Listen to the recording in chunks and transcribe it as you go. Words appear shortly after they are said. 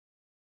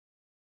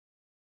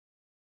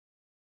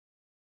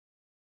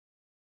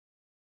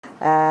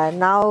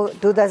Now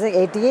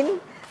 2018,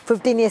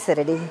 15 years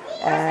already.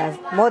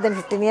 More than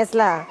 15 years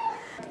lah.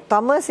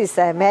 Thomas is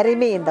married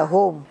me in the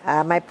home.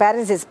 My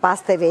parents is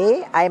passed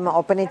away. I am an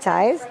orphanage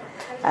child.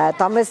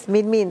 Thomas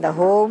meet me in the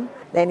home.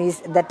 Then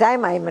the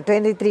time I am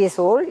 23 years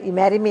old, he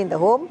married me in the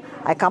home.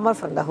 I come out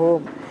from the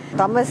home.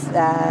 Thomas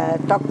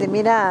talked to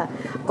me,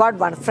 got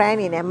one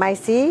friend in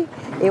MIC.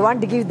 He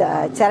want to give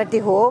the charity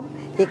home.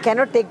 He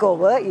cannot take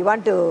over. He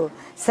want to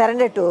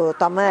surrender to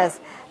Thomas.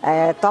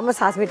 Thomas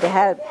asked me to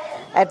help.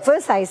 At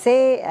first I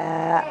say,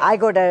 I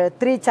got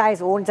 3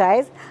 childs, own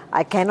childs.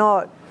 I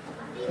cannot,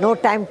 no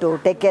time to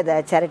take care of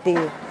the charity.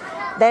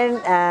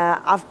 Then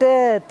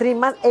after 3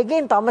 months,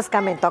 again Thomas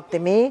come and talk to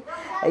me.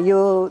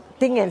 You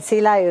think and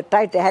see lah, you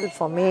try to help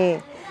for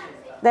me.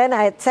 Then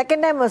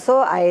second time also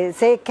I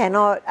say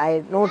cannot,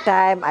 I no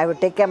time, I will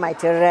take care of my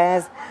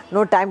children,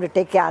 no time to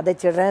take care of other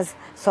children.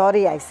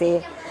 Sorry, I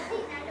say.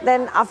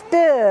 Then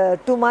after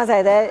 2 months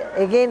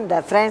again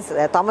the friends,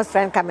 Thomas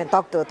friend come and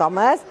talk to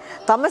Thomas.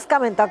 Thomas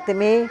come and talk to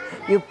me.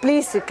 You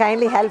please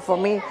kindly help for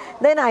me.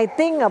 Then I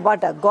think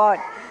about God.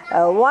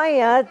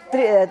 Why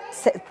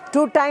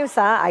 2 times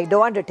I don't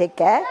want to take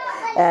care.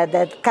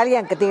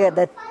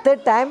 The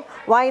third time,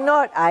 why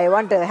not? I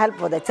want to help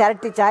for the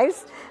charity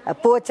childs,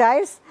 poor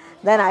childs.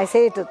 Then I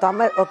say to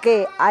Thomas,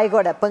 okay, I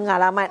got a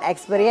pengalaman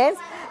experience.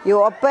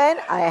 You open,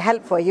 I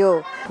help for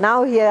you.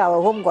 Now here our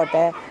home got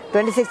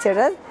 26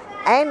 children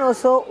and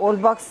also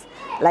old box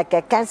like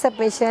cancer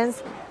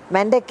patients,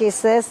 mental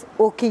cases,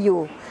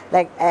 OKU.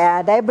 Like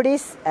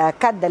diabetes,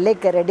 cut the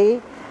leg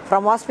already.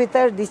 From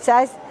hospital,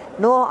 discharged,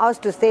 no house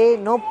to stay,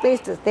 no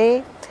place to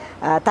stay.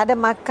 Tada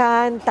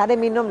makan, tada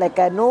minum, like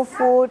no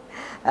food,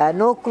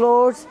 no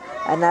clothes,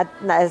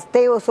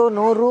 stay also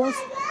no rooms.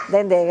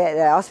 Then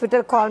the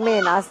hospital called me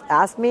and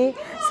asked me,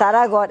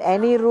 Sarah, got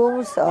any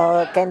rooms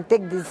or can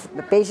take this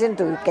patient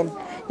to,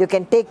 you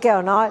can take care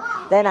or not?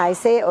 Then I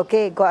say,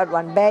 okay, got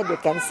one bed, you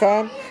can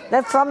send.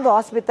 Then from the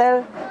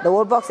hospital, the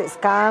old box is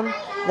calm.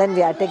 Then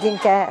we are taking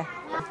care.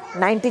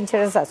 19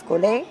 children are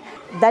schooling.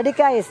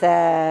 Dadika is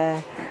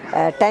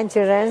 10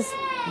 children.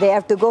 They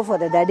have to go for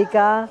the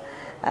Dadika.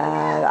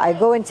 I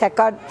go and check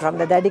out from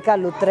the Dadika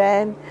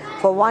Lutheran.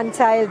 For one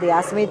child, they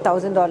ask me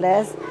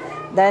 $1,000.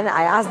 Then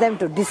I ask them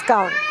to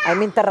discount. I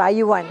mean the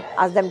Rayu one.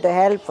 Ask them to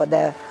help for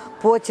the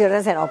poor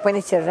children and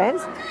orphanage children.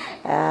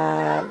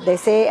 They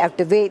say I have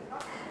to wait.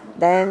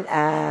 Then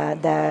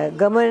the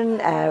government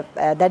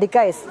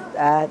Dadika is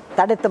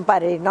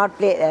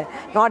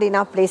not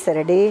enough place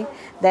already.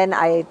 Then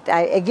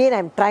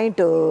I'm trying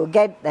to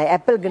get the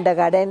Apple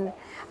Kindergarten.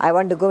 I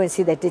want to go and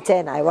see the teacher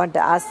and I want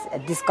to ask a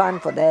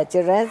discount for the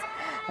children.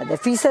 The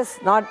fees is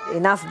not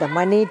enough, the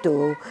money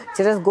to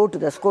children go to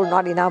the school,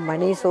 not enough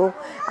money. So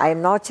I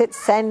am not yet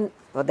sent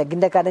for the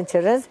kindergarten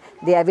children.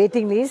 They are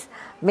waiting list.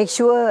 Make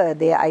sure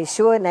I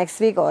sure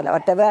next week or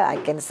whatever I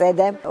can send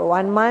them.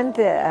 1 month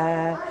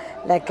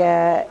like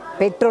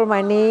petrol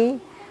money,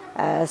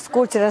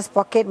 school children's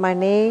pocket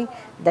money,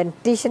 then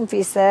tuition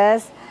fees,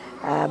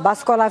 bus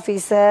scholar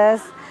fees,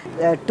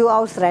 2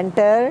 house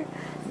rental,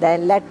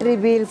 then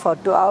electric bill for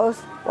 2 hours,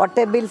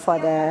 water bill for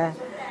the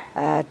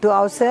 2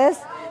 houses.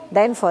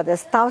 Then for the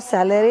staff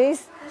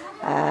salaries,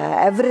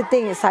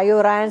 everything,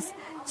 sayurans,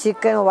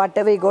 chicken,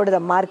 whatever, you go to the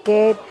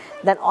market,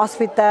 then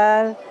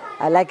hospital,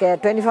 like a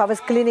 24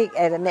 hours clinic,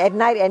 at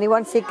night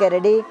anyone sick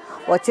already,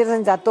 or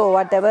children jato or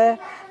whatever,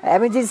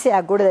 emergency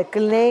I go to the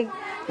clinic,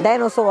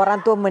 then also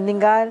Waranto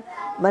Maningar,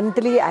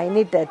 monthly I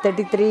need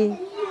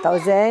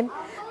 33,000.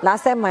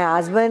 Last time my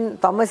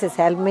husband Thomas has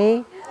helped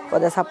me for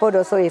the support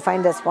also, he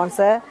find the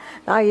sponsor.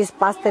 Now he's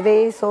passed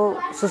away, so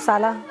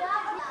Susala.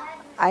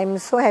 I'm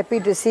so happy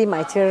to see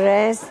my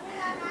children.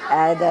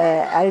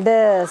 The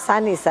elder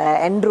son is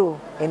Andrew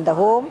in the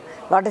home.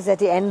 Lotus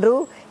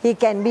Andrew. He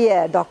can be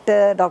a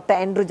doctor, Dr.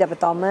 Andrew Japa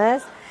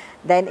Thomas.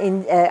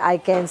 Then I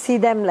can see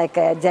them like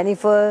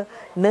Jennifer,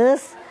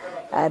 nurse,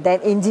 then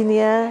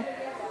engineer,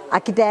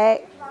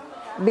 architect.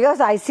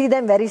 Because I see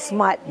them very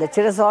smart. The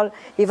children all,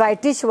 if I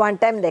teach one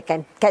time, they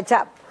can catch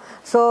up.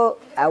 So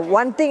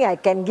one thing I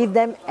can give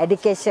them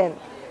education,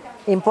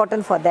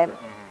 important for them.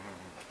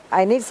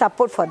 I need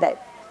support for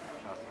that.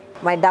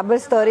 My double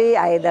story,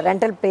 the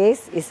rental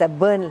place is a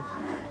burn,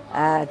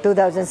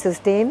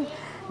 2016.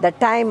 The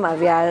time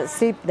we are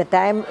sleep, the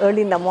time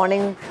early in the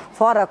morning,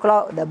 4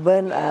 o'clock, the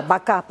burn,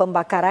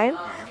 pembakaran,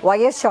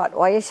 wire short.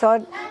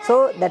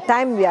 So the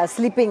time we are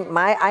sleeping,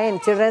 I and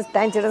children,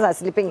 10 children are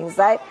sleeping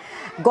inside.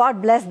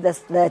 God bless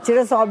the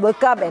children all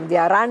woke up and we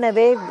are run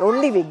away.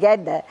 Only we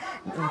get the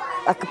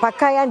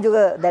pakaian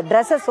juga, the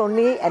dresses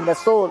only and the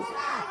soul.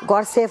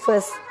 God save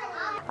us.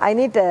 I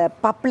need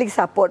public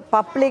support.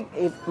 Public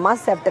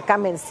must have to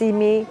come and see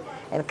me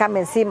and come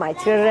and see my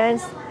children.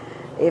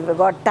 If we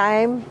got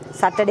time,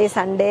 Saturday,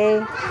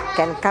 Sunday,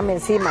 can come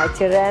and see my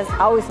children.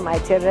 How is my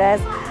children?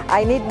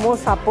 I need more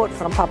support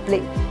from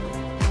public.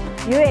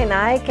 You and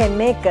I can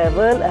make a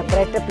world a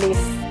better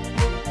place.